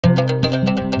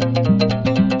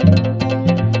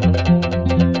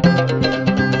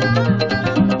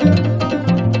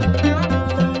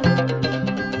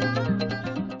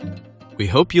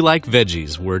hope you like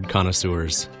veggies, word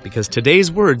connoisseurs, because today's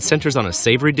word centers on a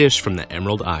savory dish from the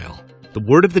Emerald Isle. The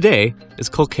word of the day is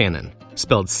colcannon,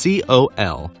 spelled C-O-L-C-A-N-N-O-N.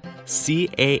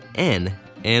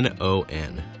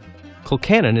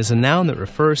 Colcannon is a noun that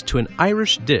refers to an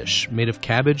Irish dish made of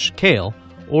cabbage, kale,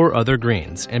 or other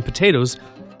greens, and potatoes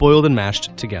boiled and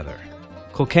mashed together.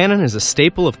 Colcannon is a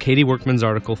staple of Katie Workman's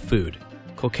article Food.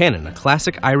 Colcannon, a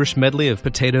classic Irish medley of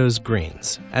potatoes,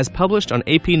 greens, as published on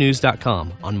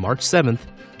apnews.com on March 7,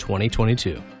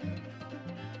 2022.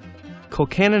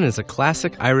 Colcannon is a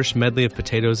classic Irish medley of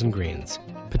potatoes and greens.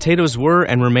 Potatoes were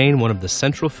and remain one of the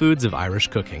central foods of Irish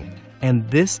cooking, and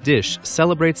this dish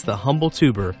celebrates the humble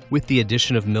tuber with the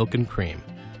addition of milk and cream,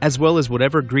 as well as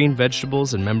whatever green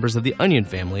vegetables and members of the onion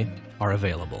family are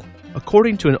available.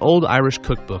 According to an old Irish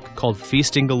cookbook called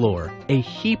Feasting Galore, a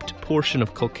heaped portion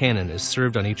of colcannon is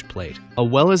served on each plate. A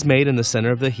well is made in the center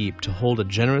of the heap to hold a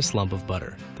generous lump of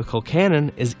butter. The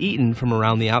colcannon is eaten from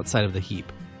around the outside of the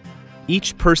heap,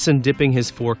 each person dipping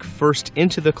his fork first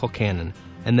into the colcannon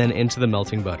and then into the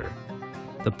melting butter.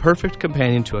 The perfect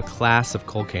companion to a glass of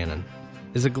colcannon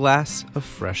is a glass of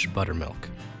fresh buttermilk.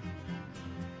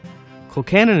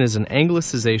 Colcannon is an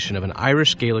anglicization of an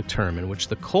Irish Gaelic term in which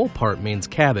the col part means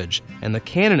cabbage and the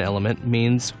cannon element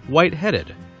means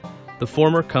white-headed. The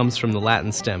former comes from the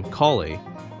Latin stem cauli,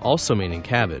 also meaning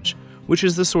cabbage, which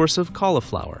is the source of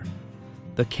cauliflower.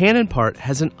 The cannon part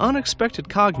has an unexpected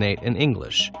cognate in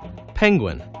English,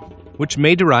 penguin, which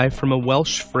may derive from a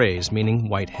Welsh phrase meaning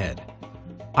white head.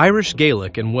 Irish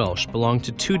Gaelic and Welsh belong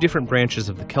to two different branches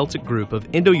of the Celtic group of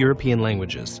Indo-European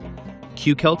languages,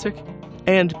 Q-Celtic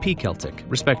and P-Celtic,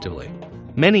 respectively.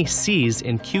 Many C's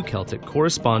in Q-Celtic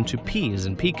correspond to P's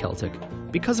in P-Celtic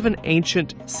because of an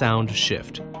ancient sound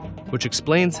shift, which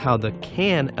explains how the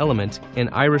can element in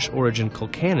Irish origin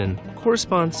colcannon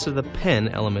corresponds to the pen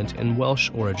element in Welsh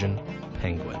origin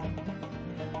penguin.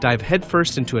 Dive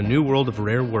headfirst into a new world of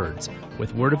rare words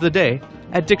with Word of the Day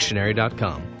at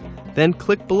dictionary.com. Then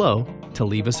click below to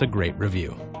leave us a great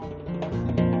review.